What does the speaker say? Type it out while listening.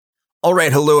All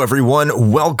right, hello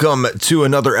everyone. Welcome to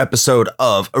another episode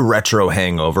of Retro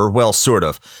Hangover. Well, sort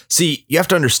of. See, you have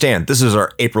to understand, this is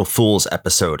our April Fool's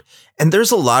episode, and there's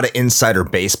a lot of insider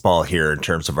baseball here in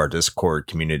terms of our Discord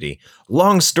community.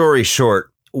 Long story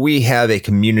short, we have a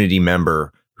community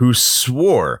member who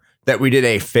swore that we did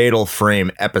a Fatal Frame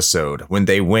episode when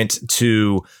they went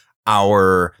to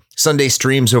our Sunday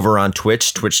streams over on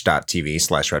Twitch,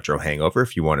 twitch.tv/Retro Hangover,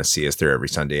 if you want to see us there every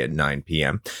Sunday at 9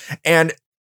 p.m. And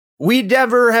we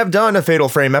never have done a Fatal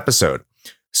Frame episode.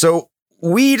 So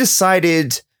we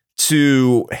decided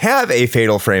to have a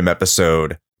Fatal Frame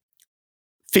episode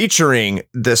featuring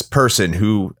this person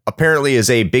who apparently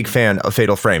is a big fan of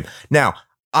Fatal Frame. Now,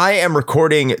 I am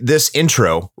recording this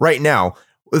intro right now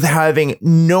with having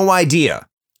no idea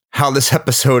how this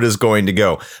episode is going to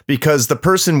go, because the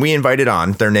person we invited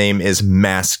on, their name is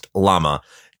Masked Llama,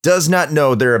 does not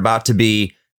know they're about to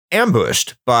be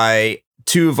ambushed by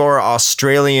two of our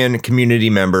Australian community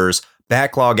members,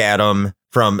 Backlog Adam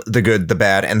from The Good, the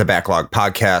Bad, and the Backlog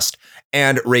podcast,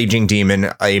 and Raging Demon,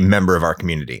 a member of our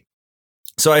community.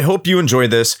 So I hope you enjoy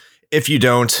this. If you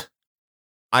don't,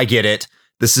 I get it.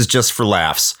 This is just for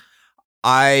laughs.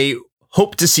 I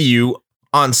hope to see you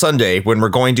on Sunday when we're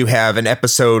going to have an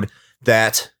episode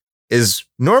that is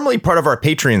normally part of our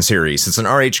Patreon series. It's an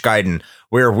RH Gaiden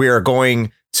where we are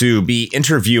going to be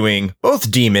interviewing both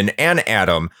Demon and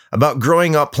Adam about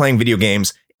growing up playing video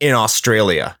games in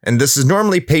Australia. And this is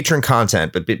normally patron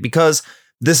content, but because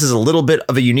this is a little bit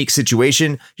of a unique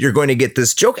situation, you're going to get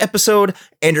this joke episode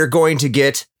and you're going to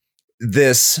get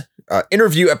this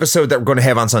interview episode that we're going to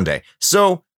have on Sunday.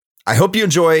 So I hope you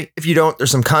enjoy. If you don't,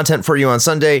 there's some content for you on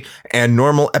Sunday, and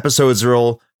normal episodes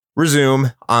will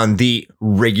resume on the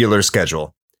regular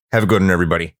schedule. Have a good one,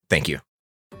 everybody. Thank you.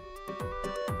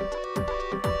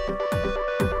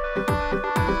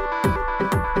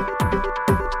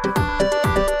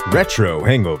 Retro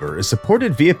Hangover is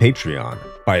supported via Patreon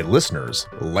by listeners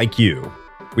like you.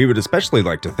 We would especially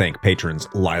like to thank patrons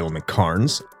Lila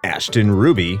McCarnes, Ashton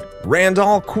Ruby,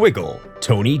 Randall Quiggle,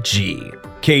 Tony G,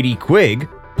 Katie Quigg,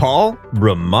 Paul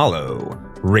Bramalo,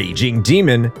 Raging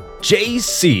Demon,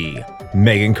 JC,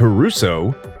 Megan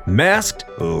Caruso, Masked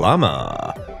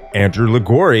Llama, Andrew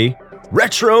Ligori,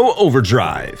 Retro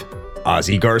Overdrive,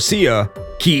 Ozzy Garcia,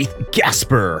 Keith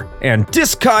Gasper, and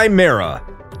Diskai Mera.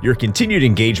 Your continued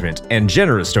engagement and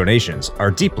generous donations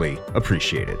are deeply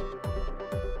appreciated.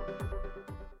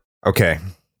 Okay.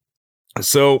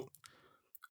 So,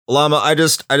 Llama, I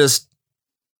just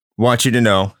want you to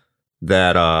know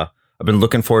that I've been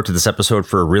looking forward to this episode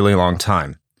for a really long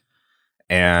time.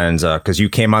 And because you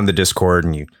came on the Discord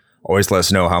and you always let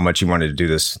us know how much you wanted to do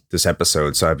this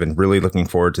episode. So I've been really looking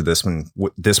forward to this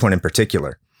one in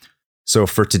particular. So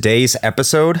for today's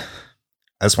episode,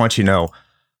 I just want you to know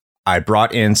I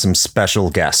brought in some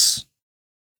special guests.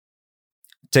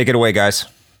 Take it away, guys.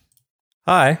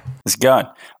 Hi. How's it going?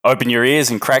 Open your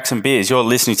ears and crack some beers. You're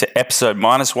listening to episode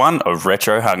 -1 of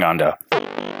Retro Hung Under.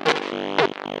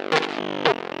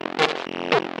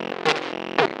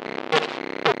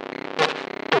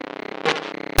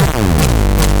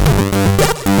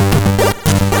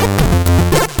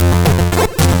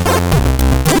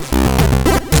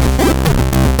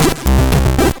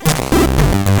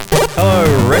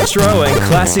 Retro and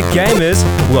classic gamers,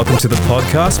 welcome to the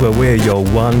podcast where we're your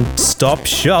one-stop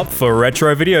shop for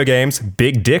retro video games,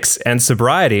 big dicks, and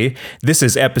sobriety. This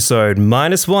is episode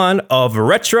 -1 of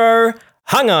Retro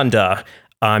Hung Under.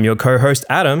 I'm your co-host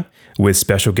Adam, with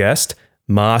special guest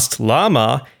Masked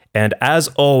Llama, and as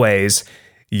always,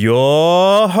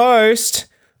 your host,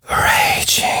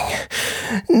 Raging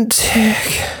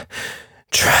Dick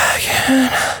Dragon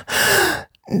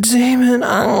Demon.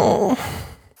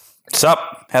 What's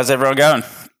up? How's everyone going?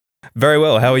 Very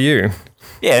well. How are you?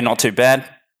 Yeah, not too bad.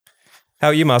 How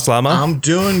are you, Masked Llama? I'm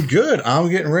doing good. I'm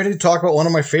getting ready to talk about one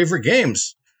of my favorite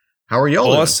games. How are y'all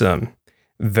doing? Awesome.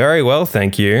 Very well,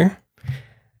 thank you.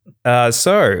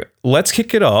 So, let's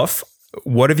kick it off.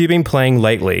 What have you been playing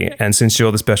lately? And since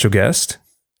you're the special guest,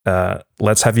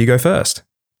 let's have you go first.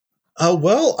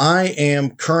 Well, I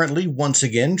am currently, once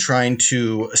again, trying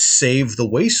to save the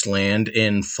wasteland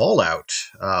in Fallout.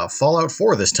 Fallout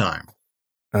 4 this time.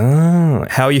 Oh,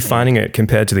 how are you finding it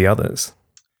compared to the others?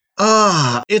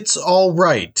 It's all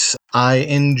right. I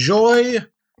enjoy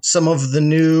some of the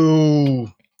new...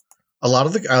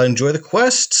 I enjoy the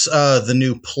quests. The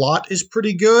new plot is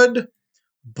pretty good,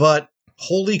 but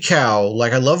holy cow,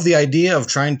 like I love the idea of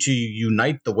trying to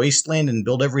unite the wasteland and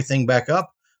build everything back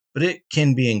up, but it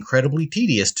can be incredibly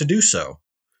tedious to do so.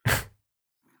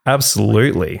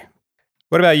 Absolutely.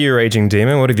 What about you, Raging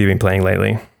Demon? What have you been playing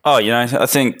lately? Oh, I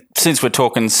think since we're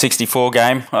talking 64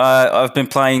 game, I've been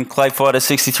playing Clay Fighter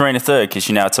 63 and a third because,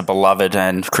 it's a beloved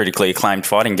and critically acclaimed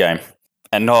fighting game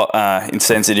and not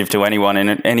insensitive to anyone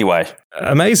in any way.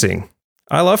 Amazing.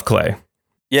 I love Clay.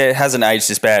 Yeah, it hasn't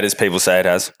aged as bad as people say it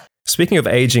has. Speaking of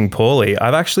aging poorly,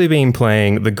 I've actually been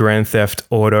playing the Grand Theft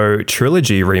Auto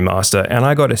Trilogy remaster, and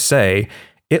I got to say,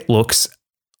 it looks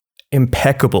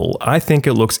impeccable. I think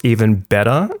it looks even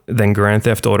better than Grand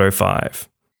Theft Auto 5.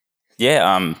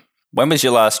 Yeah, when was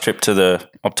your last trip to the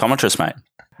optometrist, mate?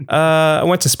 I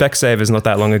went to Specsavers not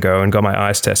that long ago and got my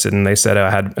eyes tested, and they said I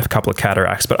had a couple of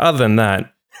cataracts. But other than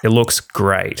that, it looks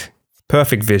great.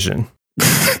 Perfect vision.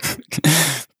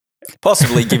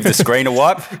 Possibly give the screen a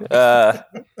wipe.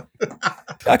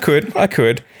 I could.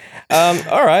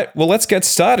 All right, well, let's get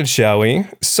started, shall we?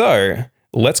 So,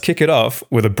 let's kick it off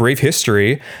with a brief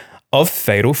history of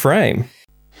Fatal Frame.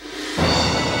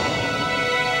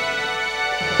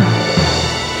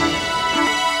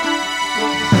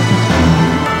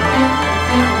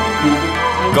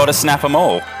 Gotta snap 'em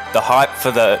all. The hype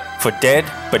for dead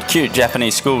but cute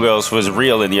Japanese schoolgirls was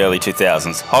real in the early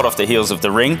 2000s. Hot off the heels of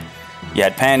The Ring, you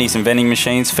had panties and vending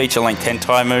machines, feature-length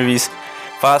hentai movies,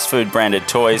 fast food branded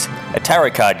toys, a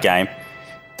tarot card game.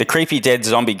 The creepy dead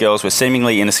zombie girls were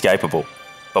seemingly inescapable.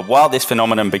 But while this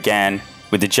phenomenon began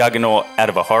with the juggernaut out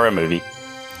of a horror movie,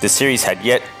 the series had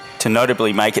yet to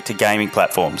notably make it to gaming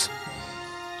platforms,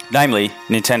 namely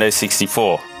Nintendo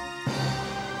 64.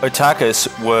 Otakus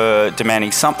were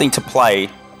demanding something to play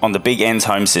on the Big N's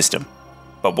home system,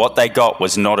 but what they got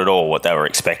was not at all what they were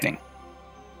expecting.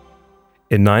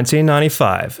 In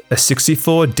 1995, a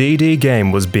 64DD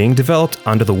game was being developed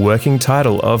under the working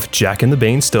title of Jack and the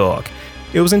Beanstalk.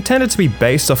 It was intended to be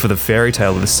based off of the fairy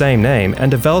tale of the same name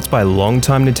and developed by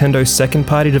longtime Nintendo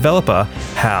second-party developer,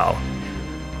 HAL.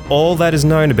 All that is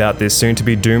known about this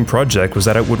soon-to-be Doom project was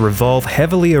that it would revolve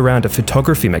heavily around a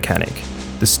photography mechanic.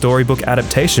 The storybook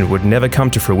adaptation would never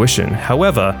come to fruition.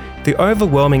 However, the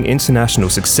overwhelming international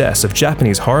success of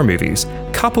Japanese horror movies,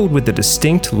 coupled with the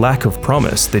distinct lack of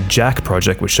promise the Jack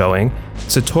project was showing,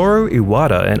 Satoru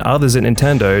Iwata and others at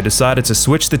Nintendo decided to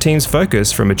switch the team's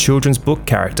focus from a children's book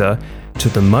character to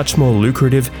the much more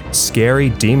lucrative, scary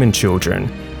demon children.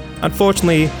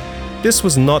 Unfortunately, this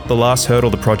was not the last hurdle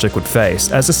the project would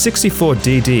face, as the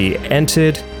 64DD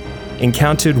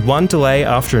encountered one delay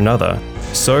after another.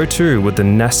 So too would the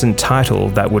nascent title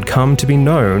that would come to be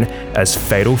known as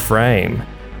Fatal Frame.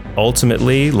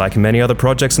 Ultimately, like many other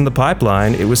projects in the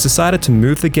pipeline, it was decided to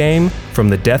move the game from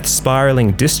the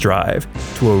death-spiraling disk drive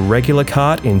to a regular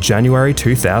cart in January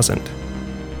 2000.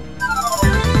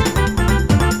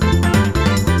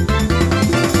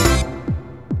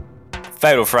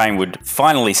 Fatal Frame would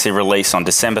finally see release on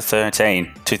December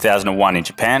 13, 2001 in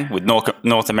Japan, with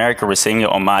North America receiving it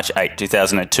on March 8,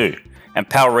 2002, and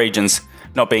PAL regions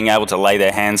not being able to lay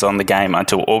their hands on the game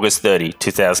until August 30,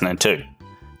 2002.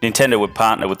 Nintendo would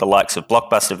partner with the likes of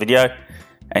Blockbuster Video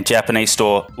and Japanese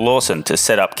store Lawson to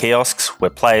set up kiosks where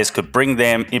players could bring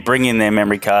in their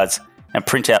memory cards and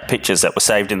print out pictures that were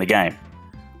saved in the game.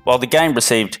 While the game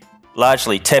received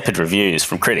largely tepid reviews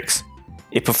from critics,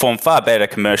 it performed far better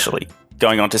commercially,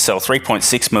 going on to sell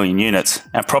 3.6 million units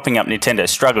and propping up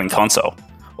Nintendo's struggling console.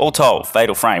 All told,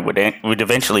 Fatal Frame would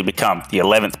eventually become the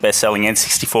 11th best-selling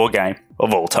N64 game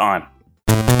of all time.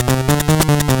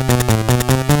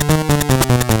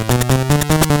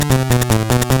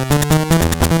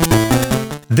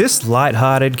 This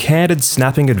light-hearted, candid,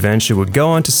 snapping adventure would go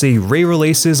on to see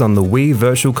re-releases on the Wii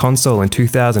Virtual Console in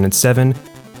 2007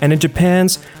 and in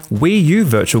Japan's Wii U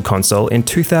Virtual Console in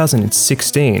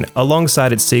 2016,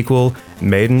 alongside its sequel,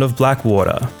 Maiden of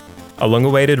Blackwater. A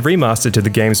long-awaited remaster to the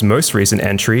game's most recent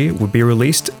entry would be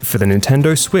released for the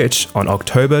Nintendo Switch on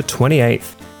October 28,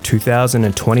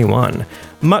 2021,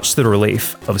 much to the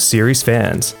relief of series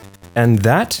fans. And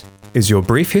that is your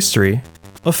brief history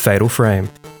of Fatal Frame.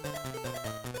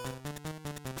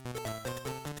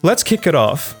 Let's kick it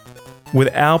off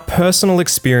with our personal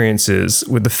experiences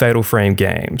with the Fatal Frame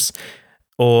games,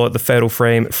 or the Fatal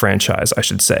Frame franchise, I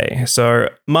should say. So,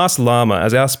 Master Llama,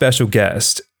 as our special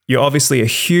guest, you're obviously a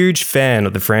huge fan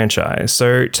of the franchise,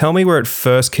 so tell me where it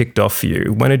first kicked off for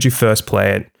you. When did you first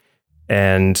play it,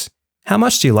 and how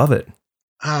much do you love it?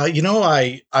 I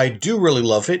do really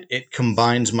love it. It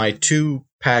combines my two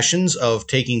passions of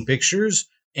taking pictures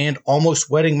and almost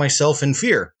wetting myself in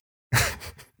fear.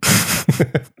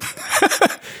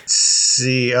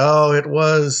 It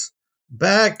was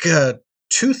back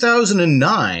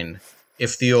 2009,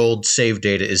 if the old save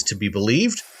data is to be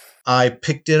believed. I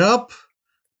picked it up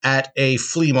at a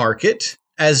flea market,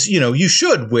 as you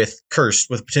should with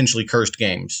potentially cursed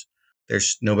games.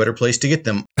 There's no better place to get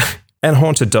them. And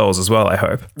haunted dolls as well, I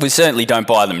hope. We certainly don't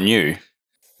buy them new.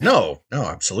 No,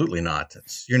 absolutely not.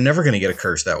 You're never going to get a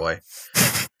curse that way.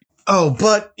 Oh,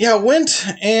 but yeah, went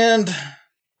and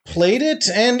played it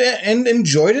and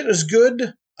enjoyed it. It was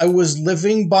good. I was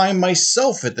living by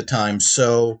myself at the time,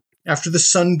 so after the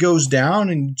sun goes down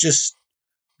and just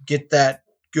get that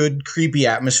good creepy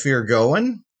atmosphere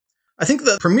going. I think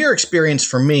the premier experience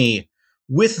for me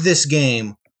with this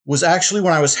game was actually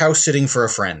when I was house sitting for a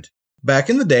friend. Back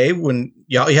in the day when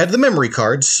you had the memory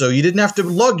cards, so you didn't have to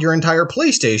lug your entire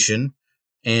PlayStation,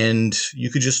 and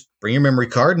you could just bring your memory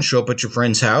card and show up at your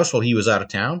friend's house while he was out of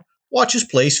town, watch his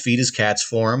place, feed his cats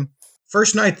for him.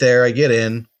 First night there, I get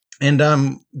in, and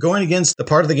I'm going against the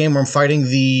part of the game where I'm fighting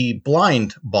the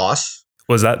blind boss.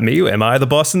 Was that me? Am I the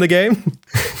boss in the game?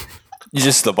 You're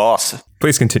just the boss.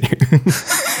 Please continue.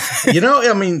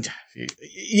 I mean,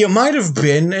 you might have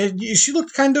been. She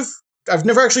looked kind of... I've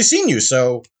never actually seen you,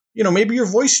 so, maybe your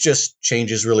voice just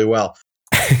changes really well.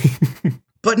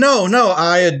 But no,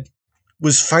 I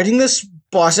was fighting this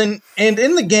boss, and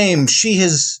in the game, she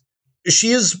is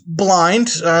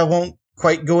blind. I won't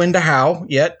quite go into how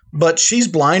yet, but she's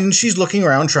blind, and she's looking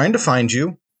around trying to find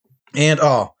you. And,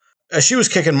 she was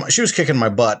kicking my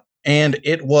butt, and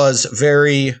it was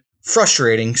very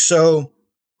frustrating. So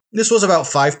this was about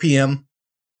 5 p.m.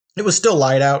 It was still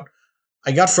light out.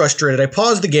 I got frustrated. I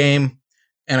paused the game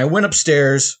and I went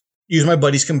upstairs, used my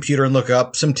buddy's computer and look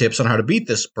up some tips on how to beat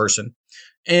this person.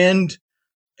 And,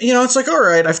 it's like, all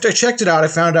right, I checked it out. I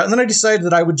found out. And then I decided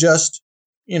that I would just,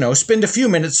 spend a few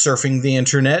minutes surfing the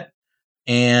internet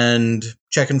and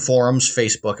checking forums,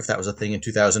 Facebook, if that was a thing in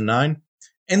 2009.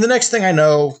 And the next thing I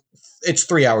know, it's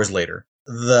 3 hours later.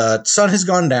 The sun has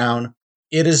gone down.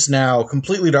 It is now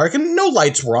completely dark, and no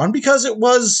lights were on because it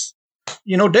was,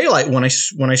 daylight when I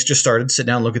just started to sit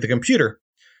down and look at the computer.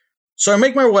 So I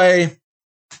make my way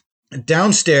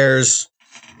downstairs,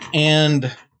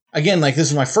 and again, this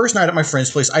is my first night at my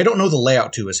friend's place. I don't know the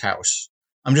layout to his house.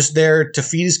 I'm just there to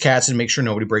feed his cats and make sure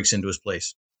nobody breaks into his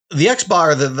place. The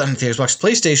Xbox, the Xbox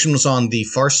PlayStation was on the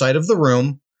far side of the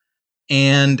room,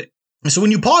 and so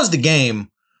when you pause the game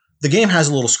has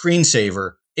a little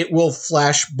screensaver. It will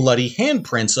flash bloody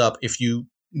handprints up if you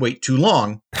wait too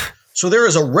long. So there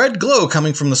is a red glow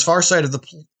coming from the far side of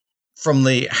from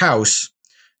the house,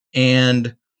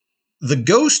 and the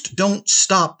ghost don't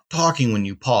stop talking when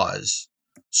you pause.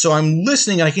 So I'm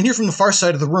listening, and I can hear from the far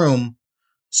side of the room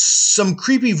some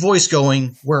creepy voice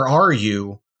going, "Where are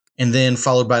you?" And then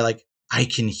followed by "I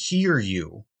can hear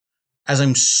you," as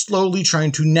I'm slowly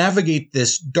trying to navigate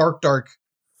this dark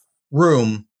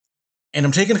room. And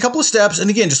I'm taking a couple of steps, and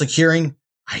again, just hearing,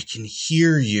 "I can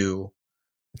hear you."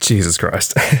 Jesus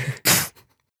Christ.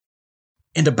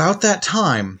 And about that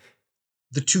time,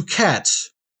 the two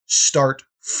cats start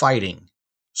fighting.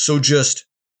 So just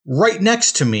right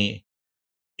next to me,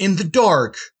 in the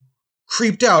dark,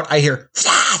 creeped out, I hear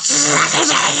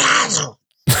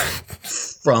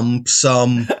from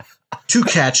some two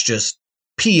cats just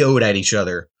PO'd at each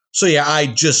other. So yeah, I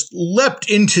just leapt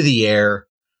into the air,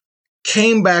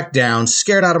 came back down,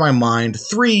 scared out of my mind,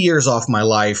 3 years off my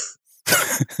life,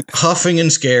 huffing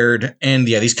and scared. And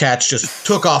yeah, these cats just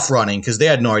took off running because they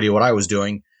had no idea what I was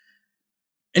doing.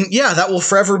 And yeah, that will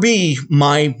forever be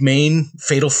my main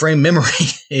Fatal Frame memory,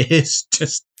 is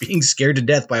just being scared to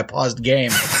death by a paused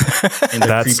game. And a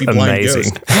That's creepy blind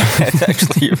amazing. ghost. It's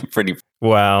actually pretty,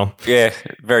 Wow. yeah,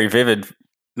 very vivid.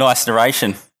 Nice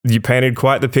narration. You painted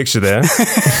quite the picture there.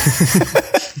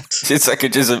 It's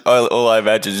all I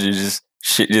imagine is you just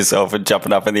shit yourself and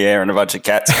jumping up in the air and a bunch of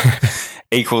cats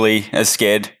equally as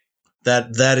scared.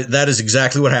 That is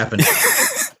exactly what happened.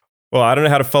 Well, I don't know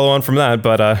how to follow on from that,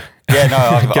 but Yeah, no,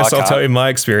 I guess I'll can't. tell you my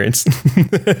experience.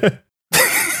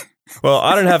 Well,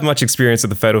 I don't have much experience with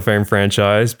the Fatal Frame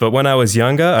franchise, but when I was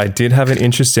younger, I did have an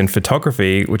interest in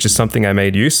photography, which is something I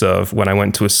made use of when I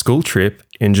went to a school trip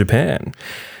in Japan.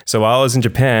 So while I was in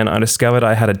Japan, I discovered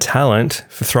I had a talent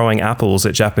for throwing apples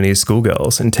at Japanese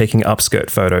schoolgirls and taking upskirt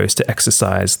photos to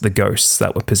exorcise the ghosts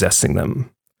that were possessing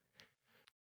them.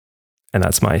 And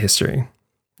that's my history.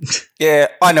 Yeah,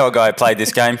 I know a guy who played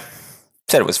this game.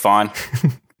 Said it was fine.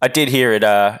 I did hear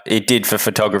it did for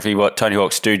photography what Tony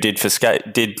Hawk's did for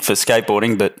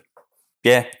skateboarding, but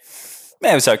yeah,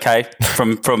 it was okay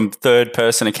from third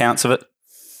person accounts of it.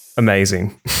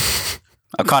 Amazing.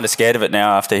 I'm kind of scared of it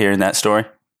now after hearing that story.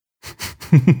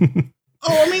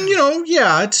 Oh, I mean,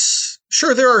 yeah, it's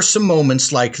sure there are some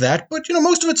moments like that, but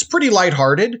most of it's pretty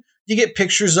lighthearted. You get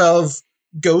pictures of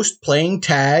Ghost playing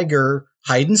tag or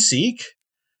hide and seek.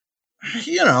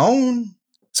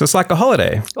 So it's like a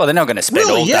holiday. Well, they're not going to spend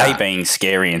Really, all yeah. day being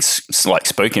scary and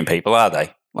spooking people, are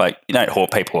they? You don't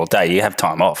haunt people all day. You have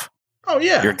time off. Oh,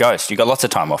 yeah. You're a ghost. You got lots of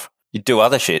time off. You do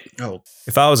other shit. Oh,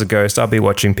 If I was a ghost, I'd be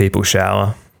watching people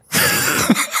shower.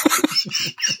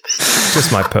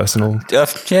 Just my personal Yeah.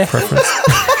 preference.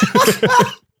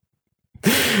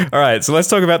 All right, so let's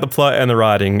talk about the plot and the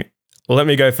writing. Let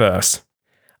me go first.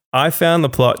 I found the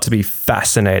plot to be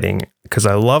fascinating because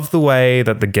I love the way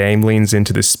that the game leans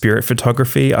into the spirit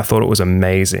photography. I thought it was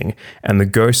amazing. And the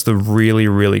ghosts are really,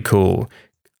 really cool.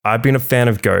 I've been a fan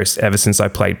of Ghosts ever since I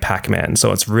played Pac-Man,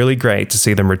 so it's really great to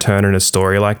see them return in a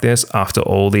story like this after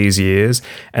all these years.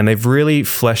 And they've really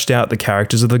fleshed out the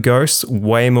characters of the ghosts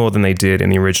way more than they did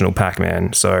in the original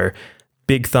Pac-Man. So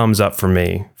big thumbs up from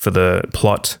me for the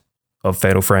plot of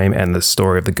Fatal Frame and the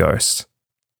story of the ghosts.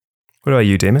 What about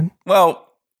you, Demon? Well,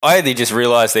 I only just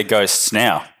realised they're ghosts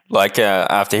now. Like,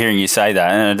 after hearing you say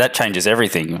that, and that changes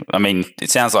everything. I mean, it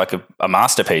sounds like a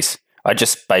masterpiece. I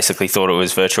just basically thought it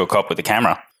was Virtual Cop with a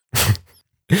camera.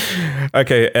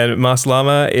 Okay, and Master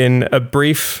Llama, in a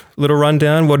brief little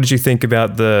rundown, what did you think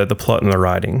about the plot and the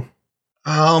writing?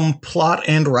 Plot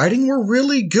and writing were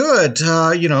really good.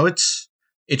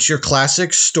 It's your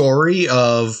classic story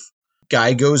of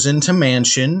guy goes into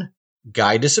mansion,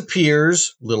 guy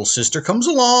disappears, little sister comes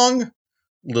along,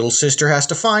 little sister has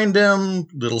to find him,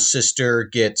 little sister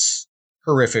gets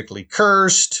horrifically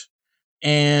cursed,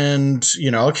 and,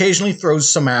 occasionally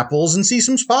throws some apples and sees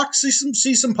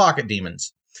some pocket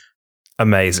demons.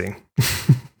 Amazing.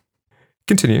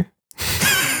 Continue.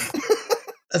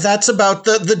 That's about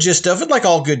the gist of it. Like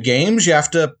all good games, you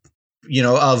have to,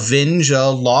 avenge a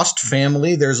lost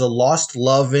family. There's a lost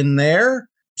love in there.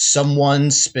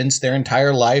 Someone spends their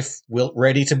entire life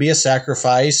ready to be a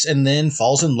sacrifice and then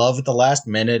falls in love at the last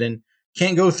minute and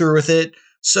can't go through with it.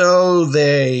 So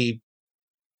they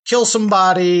kill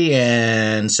somebody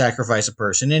and sacrifice a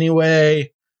person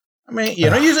anyway. I mean,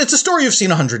 it's a story you've seen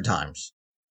 100 times,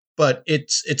 but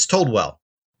it's told well.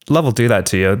 Love will do that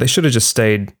to you. They should have just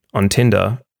stayed on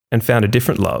Tinder and found a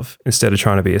different love instead of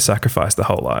trying to be a sacrifice their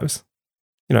whole lives.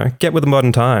 Get with the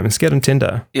modern times. Get on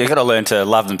Tinder. You got to learn to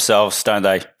love themselves, don't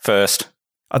they, first?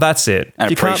 Oh, that's it. And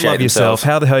you can't appreciate love yourself. themselves.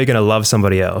 How the hell are you going to love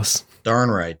somebody else?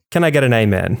 Darn right. Can I get an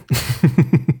amen?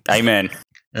 Amen.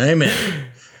 Amen.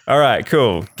 All right,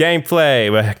 cool.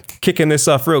 Gameplay. We're kicking this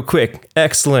off real quick.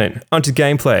 Excellent. Onto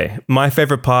gameplay. My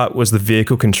favorite part was the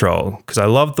vehicle control because I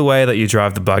loved the way that you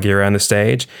drive the buggy around the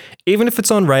stage. Even if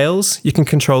it's on rails, you can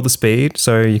control the speed.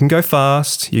 So you can go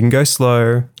fast, you can go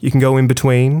slow, you can go in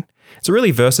between. It's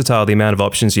really versatile, the amount of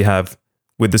options you have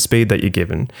with the speed that you're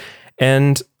given.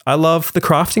 And I love the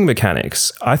crafting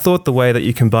mechanics. I thought the way that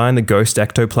you combine the ghost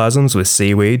ectoplasms with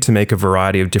seaweed to make a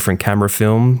variety of different camera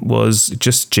film was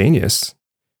just genius.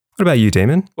 What about you,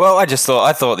 Damon? Well, I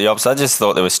thought the opposite. I just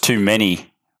thought there was too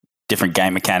many different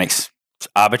game mechanics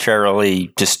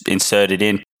arbitrarily just inserted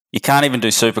in. You can't even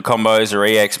do super combos or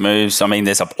EX moves. I mean,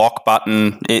 there's a block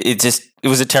button. It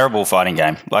was a terrible fighting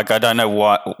game. Like, I don't know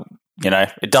what,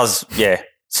 it does. Yeah,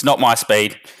 it's not my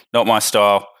speed, not my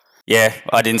style. Yeah,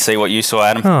 I didn't see what you saw,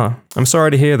 Adam. Oh, I'm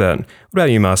sorry to hear that. What about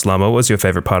you, Master Llama? What was your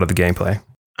favorite part of the gameplay?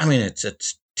 I mean,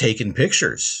 it's taking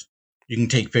pictures. You can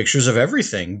take pictures of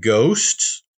everything.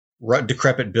 Ghosts,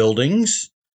 decrepit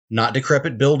buildings, not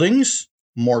decrepit buildings,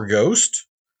 more ghost,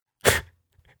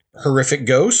 horrific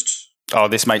ghost. Oh,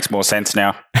 this makes more sense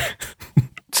now.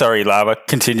 Sorry, Lava.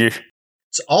 Continue.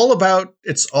 It's all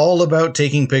about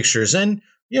taking pictures. And,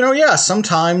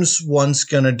 sometimes one's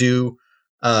going to do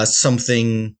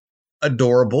something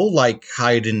adorable, like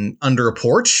hide under a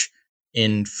porch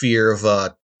in fear of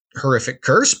a horrific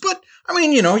curse. But, I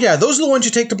mean, those are the ones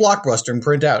you take to Blockbuster and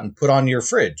print out and put on your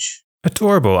fridge.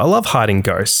 Adorable. I love hiding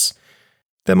ghosts.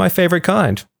 They're my favorite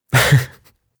kind.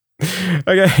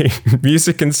 Okay,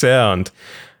 music and sound.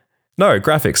 No,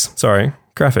 graphics. Sorry,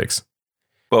 graphics.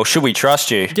 Well, should we trust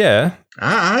you? Yeah.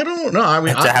 I don't know. I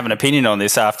mean, to have an opinion on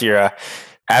this after you're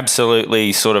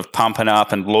absolutely sort of pumping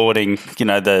up and lauding,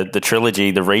 the trilogy,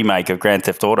 the remake of Grand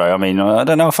Theft Auto. I mean, I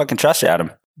don't know if I can trust you,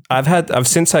 Adam. I've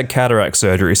since had cataract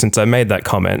surgery since I made that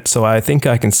comment, so I think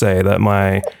I can say that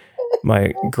my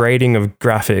grading of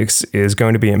graphics is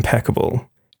going to be impeccable.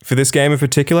 For this game in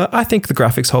particular, I think the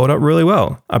graphics hold up really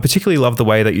well. I particularly love the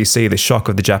way that you see the shock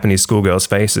of the Japanese schoolgirls'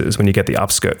 faces when you get the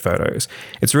upskirt photos.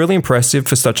 It's really impressive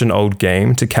for such an old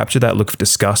game to capture that look of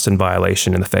disgust and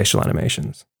violation in the facial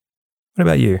animations. What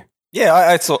about you? Yeah,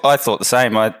 I thought the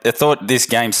same. I thought this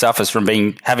game suffers from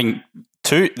the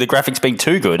graphics being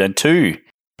too good and too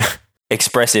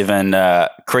expressive and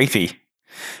creepy.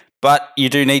 But you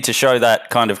do need to show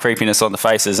that kind of creepiness on the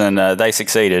faces, and they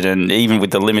succeeded. And even with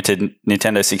the limited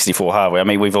Nintendo 64 hardware, I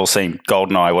mean, we've all seen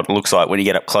GoldenEye, what it looks like when you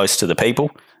get up close to the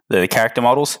people, the character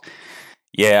models.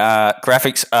 Yeah,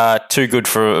 graphics are too good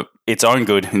for its own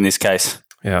good in this case.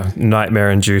 Yeah,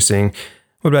 nightmare-inducing.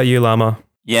 What about you, Llama?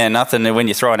 Yeah, nothing when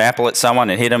you throw an apple at someone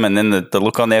and hit them and then the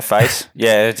look on their face.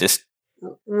 Yeah, just...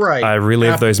 Right. I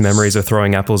relive those memories of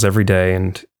throwing apples every day,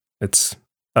 and it's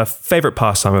a favorite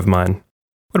pastime of mine.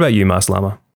 What about you, Master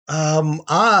Llama?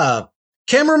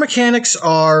 Camera mechanics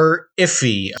are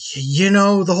iffy. You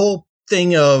know, the whole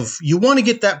thing of you want to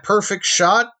get that perfect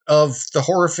shot of the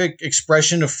horrific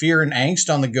expression of fear and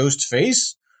angst on the ghost's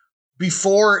face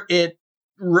before it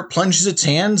plunges its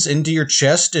hands into your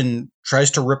chest and tries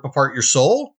to rip apart your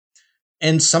soul.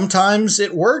 And sometimes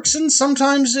it works, and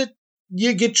sometimes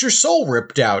you get your soul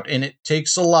ripped out, and it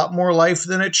takes a lot more life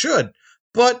than it should.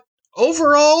 But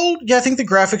overall, yeah, I think the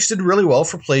graphics did really well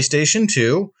for PlayStation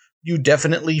 2. You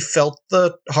definitely felt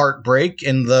the heartbreak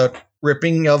and the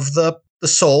ripping of the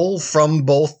soul from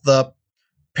both the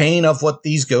pain of what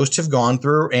these ghosts have gone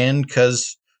through and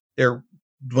because they're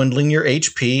dwindling your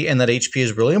HP, and that HP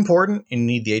is really important, and you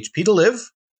need the HP to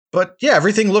live. But yeah,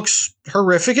 everything looks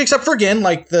horrific, except for, again,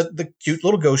 like the cute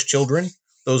little ghost children.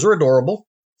 Those are adorable.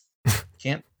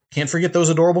 Can't forget those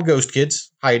adorable ghost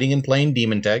kids hiding and playing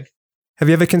demon tag. Have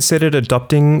you ever considered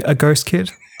adopting a ghost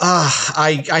kid?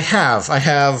 I have.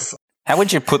 How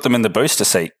would you put them in the booster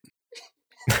seat?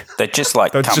 They just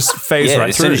like They'll just phase right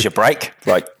as through. soon as you brake,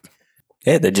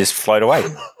 they just float away.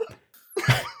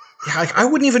 Yeah, I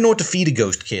wouldn't even know what to feed a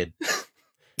ghost kid.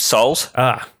 Souls?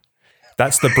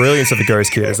 That's the brilliance of the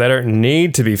ghost kid, is they don't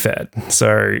need to be fed.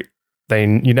 So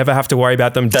you never have to worry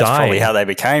about them That's dying. probably how they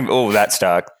became. Oh, that's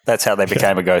dark. That's how they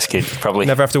became a ghost kid. Probably.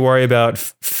 Never have to worry about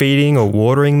feeding or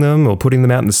watering them or putting them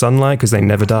out in the sunlight because they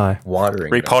never die. Watering.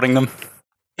 Repotting them.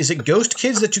 Is it ghost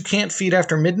kids that you can't feed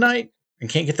after midnight and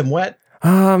can't get them wet?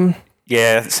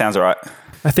 Yeah, sounds all right.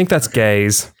 I think that's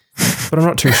gays, but I'm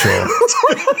not too sure.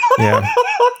 Yeah.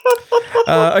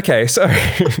 Okay, so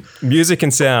music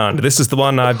and sound. This is the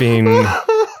one I've been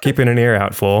keeping an ear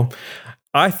out for.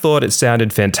 I thought it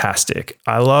sounded fantastic.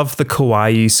 I love the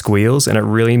kawaii squeals, and it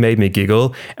really made me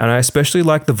giggle, and I especially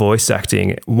like the voice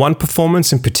acting. One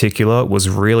performance in particular was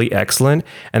really excellent,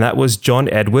 and that was John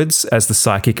Edwards as the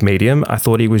psychic medium. I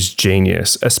thought he was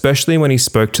genius, especially when he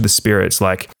spoke to the spirits,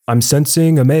 like, I'm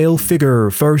sensing a male figure,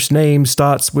 first name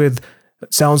sounds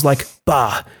like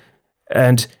Ba,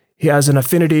 and he has an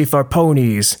affinity for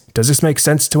ponies. Does this make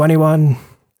sense to anyone?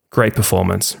 Great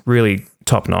performance, really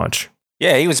top-notch.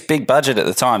 Yeah, he was big budget at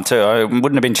the time too. It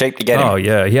wouldn't have been cheap to get him. Oh,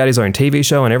 yeah. He had his own TV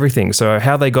show and everything. So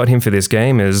how they got him for this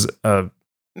game is a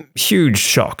huge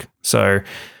shock. So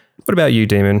what about you,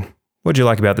 Demon? What do you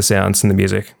like about the sounds and the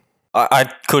music?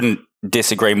 I couldn't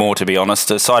disagree more, to be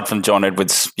honest. Aside from John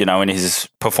Edwards, in his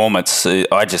performance,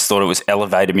 I just thought it was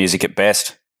elevator music at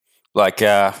best.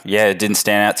 It didn't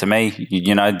stand out to me.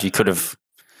 You could have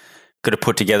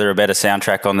put together a better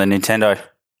soundtrack on the Nintendo,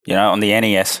 on the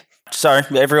NES. So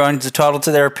everyone's entitled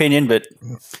to their opinion, but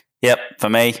yep, for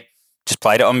me, just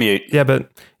played it on mute. Yeah, but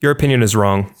your opinion is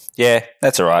wrong. Yeah,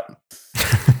 that's all right.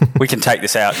 We can take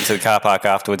this out into the car park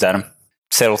afterwards, Adam.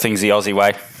 Settle things the Aussie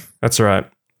way. That's all right.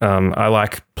 I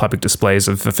like public displays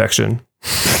of affection.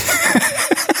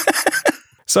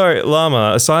 So,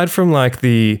 Llama, aside from like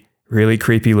the really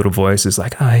creepy little voices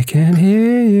like, I can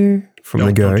hear you from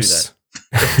the ghosts.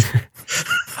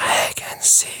 I can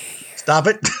see you. Stop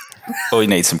it. Oh, you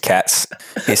need some cats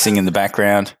hissing in the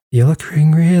background. You're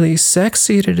looking really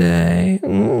sexy today.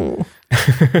 What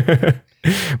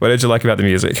did you like about the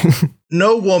music?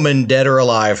 No woman, dead or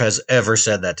alive, has ever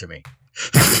said that to me.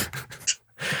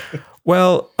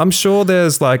 Well, I'm sure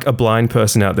there's like a blind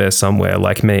person out there somewhere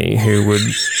like me who would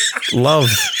love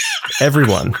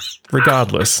everyone,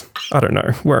 regardless. I don't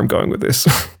know where I'm going with this.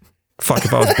 Fuck,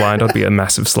 if I was blind, I'd be a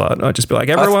massive slut. I'd just be like,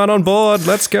 everyone on board,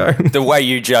 let's go. The way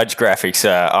you judge graphics,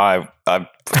 I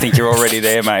think you're already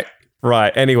there, mate.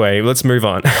 Right, anyway, let's move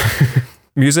on.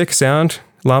 Music, sound,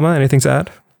 Llama, anything to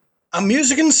add?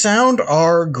 Music and sound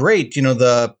are great.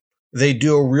 They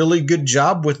do a really good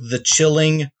job with the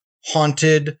chilling,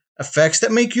 haunted effects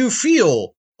that make you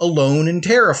feel alone and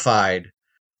terrified.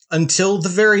 Until the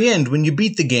very end when you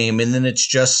beat the game and then it's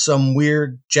just some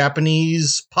weird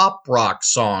Japanese pop rock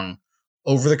song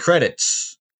over the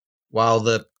credits.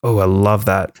 Oh, I love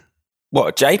that.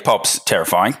 What, J-pop's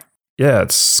terrifying? Yeah,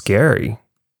 it's scary.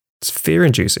 It's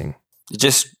fear-inducing. It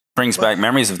just brings back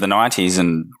memories of the 90s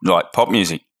and like pop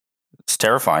music. It's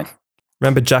terrifying.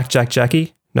 Remember Jack Jack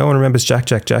Jackie? No one remembers Jack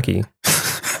Jack Jackie.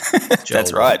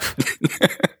 That's right.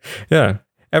 Yeah.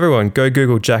 Everyone, go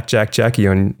Google Jack Jack Jackie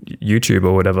on YouTube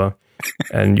or whatever,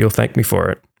 and you'll thank me for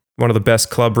it. One of the best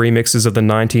club remixes of the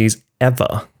 90s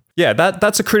ever. Yeah,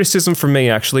 that's a criticism from me,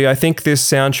 actually. I think this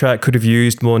soundtrack could have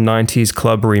used more 90s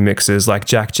club remixes like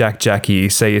Jack, Jack, Jackie,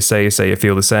 Say You, Say You, Say You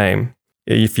Feel the Same.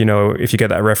 If you get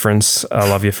that reference, I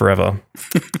love you forever.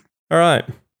 All right,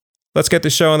 let's get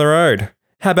this show on the road.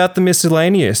 How about the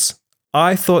miscellaneous?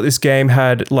 I thought this game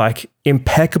had like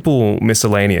impeccable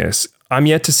miscellaneous. I'm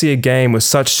yet to see a game with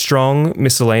such strong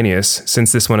miscellaneous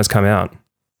since this one has come out.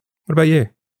 What about you?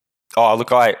 Oh,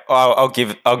 look, I'll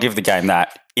give the game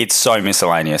that. It's so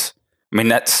miscellaneous. I mean,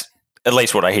 that's at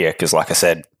least what I hear, because like I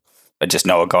said, I just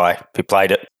know a guy who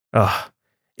played it.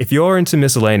 If you're into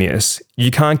miscellaneous,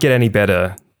 you can't get any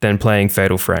better than playing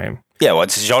Fatal Frame. Yeah, well,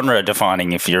 it's genre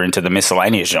defining if you're into the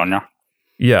miscellaneous genre.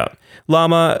 Yeah.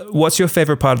 Llama, what's your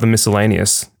favorite part of the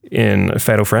miscellaneous in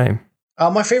Fatal Frame?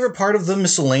 My favorite part of the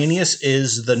miscellaneous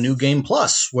is the New Game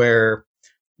Plus, where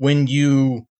when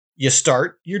you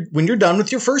start, when you're done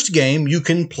with your first game, you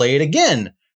can play it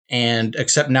again. And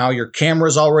except now your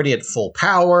camera's already at full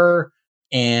power,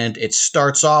 and it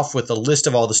starts off with a list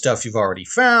of all the stuff you've already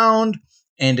found.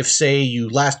 And if, say, you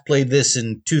last played this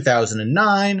in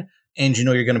 2009, and you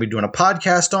know you're going to be doing a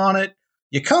podcast on it,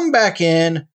 you come back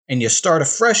in and you start a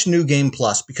fresh New Game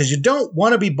Plus because you don't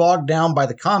want to be bogged down by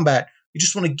the combat. You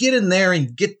just want to get in there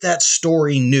and get that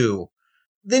story new.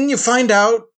 Then you find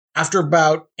out, after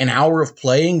about an hour of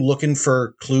playing, looking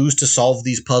for clues to solve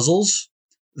these puzzles,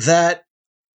 that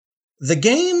the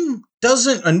game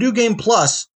doesn't, a New Game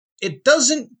Plus, it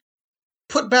doesn't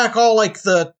put back all like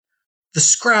the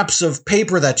scraps of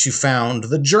paper that you found,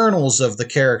 the journals of the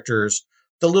characters,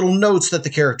 the little notes that the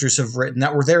characters have written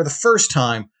that were there the first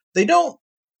time. They don't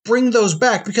bring those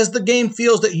back because the game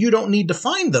feels that you don't need to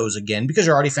find those again because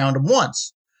you already found them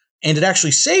once. And it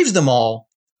actually saves them all.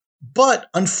 But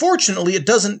unfortunately, it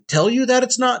doesn't tell you that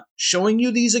it's not showing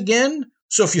you these again.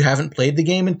 So if you haven't played the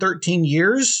game in 13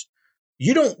 years,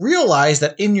 you don't realize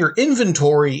that in your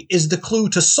inventory is the clue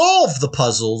to solve the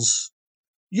puzzles.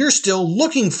 You're still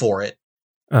looking for it.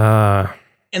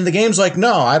 And the game's like,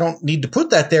 no, I don't need to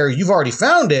put that there. You've already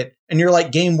found it. And you're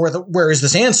like, game, where is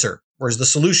this answer? Where's the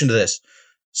solution to this?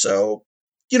 So,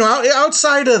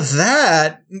 outside of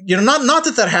that, not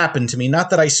that happened to me, not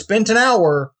that I spent an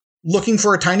hour looking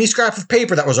for a tiny scrap of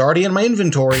paper that was already in my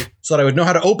inventory so that I would know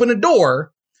how to open a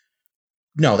door.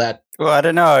 No, that... Well, I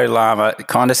don't know, Llama. It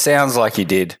kind of sounds like you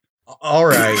did. All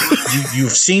right.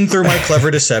 You've seen through my clever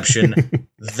deception.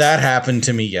 That happened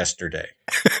to me yesterday.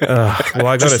 Well,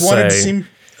 I gotta just wanted to seem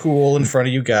cool in front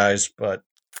of you guys, but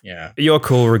yeah. You're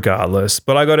cool regardless.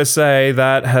 But I gotta say,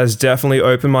 that has definitely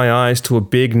opened my eyes to a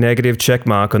big negative check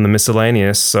mark on the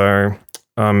miscellaneous, so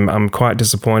I'm quite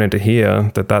disappointed to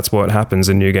hear that that's what happens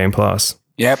in New Game Plus.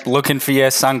 Yep, looking for your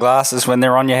sunglasses when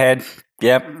they're on your head.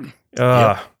 Yep.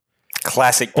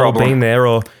 Classic problem. Or been there,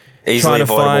 or easily trying to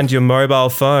avoidable. find your mobile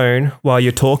phone while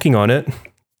you're talking on it.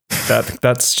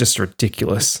 That's just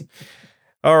ridiculous.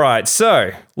 All right, so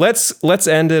let's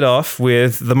end it off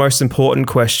with the most important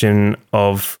question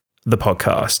of the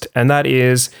podcast, and that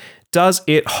is, does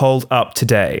it hold up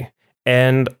today?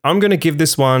 And I'm going to give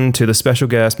this one to the special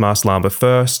guest, Mas Llama,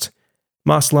 first.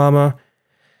 Mas Llama,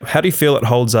 how do you feel it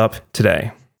holds up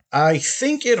today? I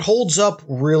think it holds up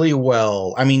really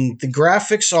well. I mean, the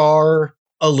graphics are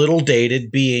a little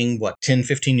dated, being, 10,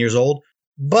 15 years old.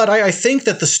 But I think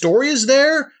that the story is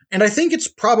there, and I think it's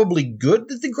probably good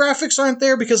that the graphics aren't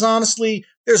there, because honestly,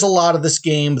 there's a lot of this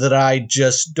game that I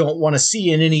just don't want to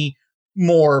see in any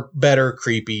more better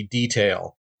creepy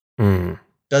detail.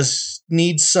 Does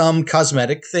need some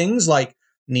cosmetic things, like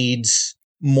needs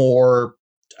more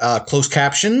closed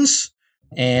captions,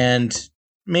 and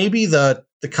maybe the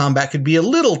combat could be a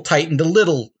little tightened a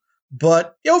little.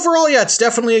 But overall, yeah, it's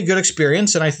definitely a good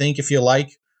experience, and I think if you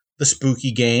like the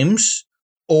spooky games,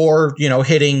 or,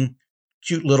 hitting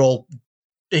cute little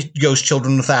ghost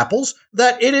children with apples,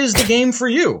 that it is the game for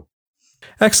you.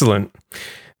 Excellent.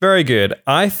 Very good.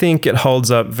 I think it holds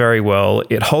up very well.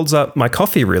 It holds up my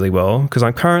coffee really well because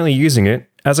I'm currently using it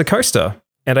as a coaster.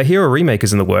 And I hear a remake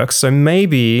is in the works, so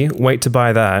maybe wait to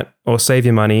buy that or save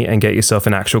your money and get yourself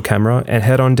an actual camera and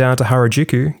head on down to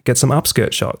Harajuku, get some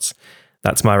upskirt shots.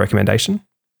 That's my recommendation.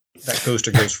 That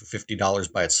coaster goes for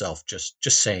 $50 by itself, just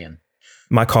saying.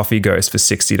 My coffee goes for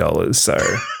 $60, so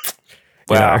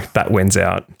Wow. That wins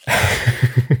out.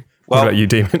 What Well, about you,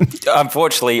 Demon?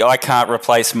 Unfortunately, I can't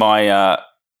replace my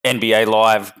NBA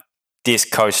Live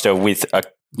disc coaster with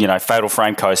a Fatal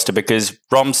Frame coaster because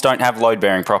ROMs don't have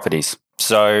load-bearing properties.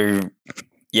 So,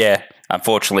 yeah,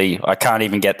 unfortunately, I can't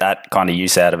even get that kind of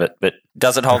use out of it. But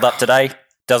does it hold up today?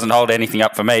 Doesn't hold anything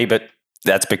up for me, but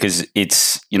that's because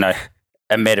it's,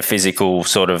 a metaphysical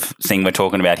sort of thing we're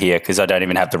talking about here because I don't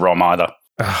even have the ROM either.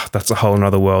 That's a whole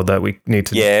nother world that we need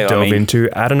to delve into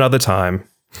at another time.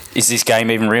 Is this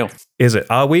game even real? Is it?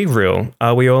 Are we real?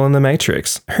 Are we all in the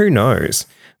Matrix? Who knows?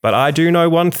 But I do know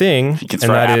one thing, and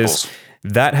that is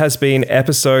that has been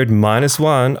episode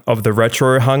 -1 of the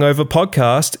Retro Hungover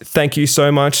podcast. Thank you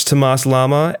so much to Masked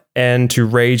Llama and to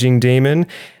Raging Demon,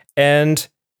 and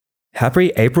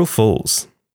happy April Fools.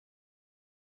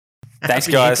 Thanks,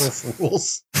 guys. April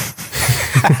Fools.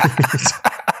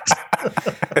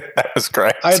 That was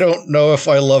great. I don't know if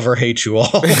I love or hate you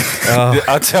all.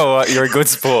 I'll tell you what, you're a good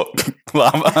sport,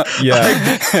 Llama. Yeah.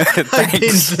 I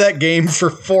binged that game for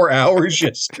 4 hours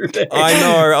yesterday. I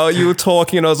know. Oh, you were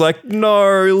talking and I was like,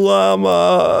 no,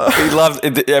 Llama. He loves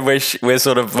it. We're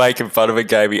sort of making fun of a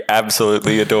game he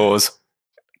absolutely adores.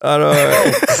 I know.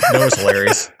 That was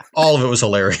hilarious. All of it was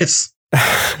hilarious.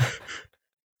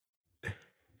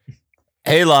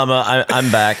 Hey Llama,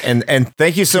 I'm back, and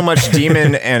thank you so much,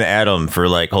 Demon and Adam, for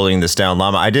like holding this down.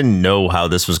 Llama, I didn't know how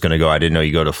this was going to go. I didn't know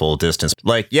you go to full distance.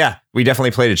 Like, yeah, we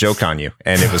definitely played a joke on you,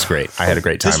 and it was great. I had a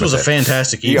great time. This was a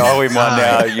fantastic evening. You owe him one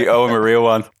now. You owe him a real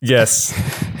one. Yes.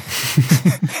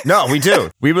 No, we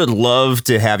do. We would love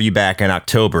to have you back in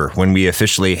October when we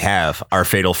officially have our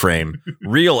Fatal Frame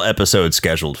real episode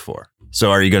scheduled for. So,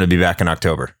 are you going to be back in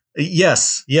October?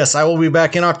 Yes, I will be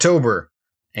back in October.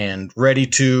 And ready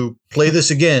to play this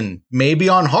again, maybe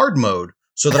on hard mode,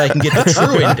 so that I can get the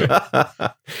true ending.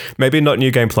 Maybe not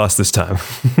New Game Plus this time.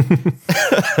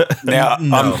 Now,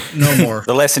 no more.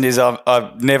 The lesson is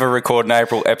I've never record an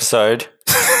April episode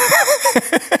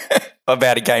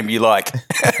about a game you like.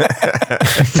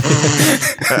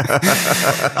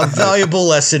 A valuable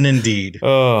lesson indeed.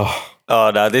 Oh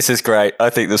no, this is great. I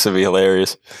think this will be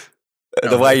hilarious.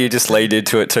 The way you just leaned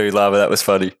into it too, Llama, that was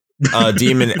funny.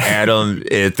 Demon, Adam,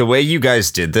 the way you guys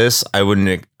did this,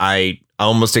 I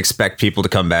almost expect people to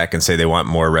come back and say they want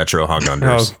more Retro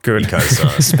Hungunders. Oh, good. Because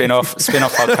spin-off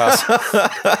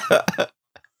podcast.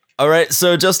 All right,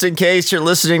 so just in case you're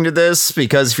listening to this,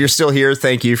 because if you're still here,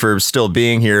 thank you for still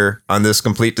being here on this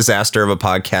complete disaster of a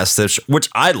podcast, which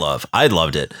I love. I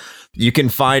loved it. You can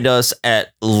find us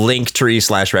at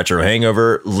linktree/Retro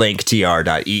Hangover,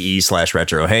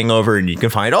 linktr.ee/Retro Hangover, and you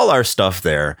can find all our stuff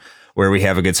there, where we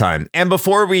have a good time. And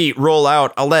before we roll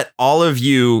out, I'll let all of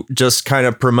you just kind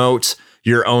of promote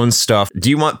your own stuff. Do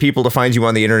you want people to find you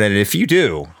on the internet? And if you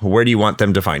do, where do you want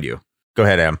them to find you? Go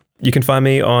ahead, Am. You can find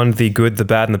me on the Good, the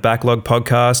Bad, and the Backlog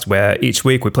podcast, where each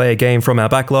week we play a game from our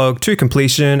backlog to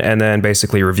completion and then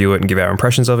basically review it and give our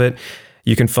impressions of it.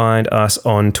 You can find us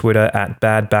on Twitter at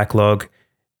Bad Backlog,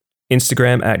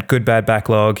 Instagram at Good Bad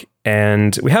Backlog,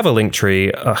 and we have a link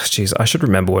tree. Oh, geez, I should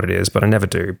remember what it is, but I never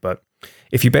do. But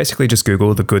if you basically just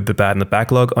Google the Good, the Bad, and the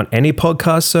Backlog on any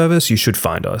podcast service, you should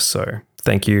find us. So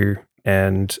thank you,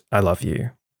 and I love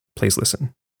you. Please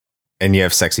listen. And you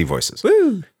have sexy voices.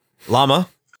 Woo! Llama.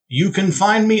 You can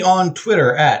find me on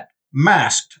Twitter at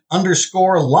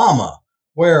masked_llama,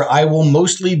 where I will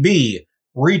mostly be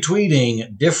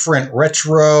retweeting different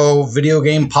retro video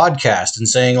game podcasts and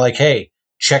saying like, hey,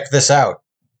 check this out.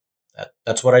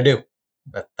 That's what I do.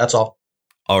 That's all.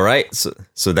 All right.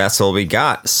 So that's all we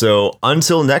got. So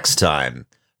until next time,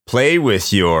 play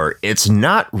with your It's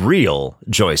Not Real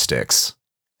joysticks.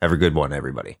 Have a good one,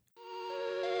 everybody.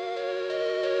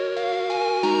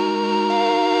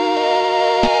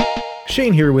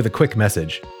 Shane here with a quick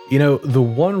message. You know, the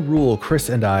one rule Chris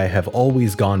and I have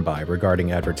always gone by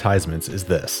regarding advertisements is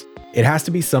this. It has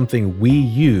to be something we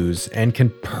use and can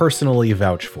personally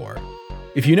vouch for.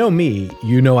 If you know me,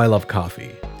 you know I love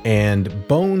coffee. And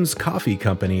Bones Coffee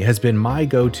Company has been my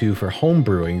go-to for home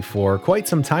brewing for quite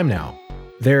some time now.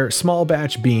 Their small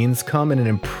batch beans come in an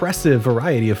impressive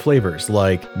variety of flavors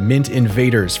like Mint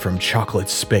Invaders from Chocolate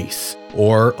Space,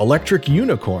 or Electric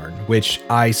Unicorn, which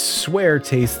I swear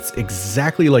tastes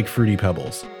exactly like Fruity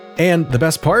Pebbles. And the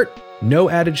best part?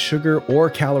 No added sugar or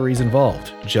calories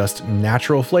involved, just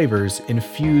natural flavors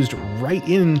infused right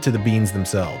into the beans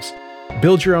themselves.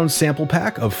 Build your own sample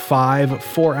pack of 5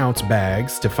 4-ounce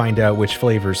bags to find out which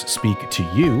flavors speak to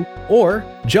you, or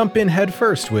jump in head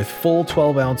first with full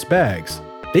 12-ounce bags.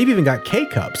 They've even got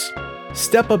K-Cups.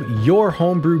 Step up your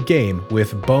homebrew game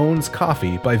with Bones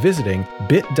Coffee by visiting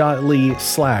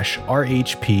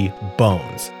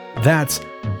bit.ly/RHPBones. That's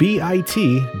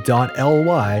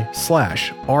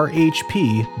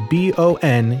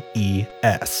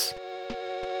bit.ly/RHPBONES.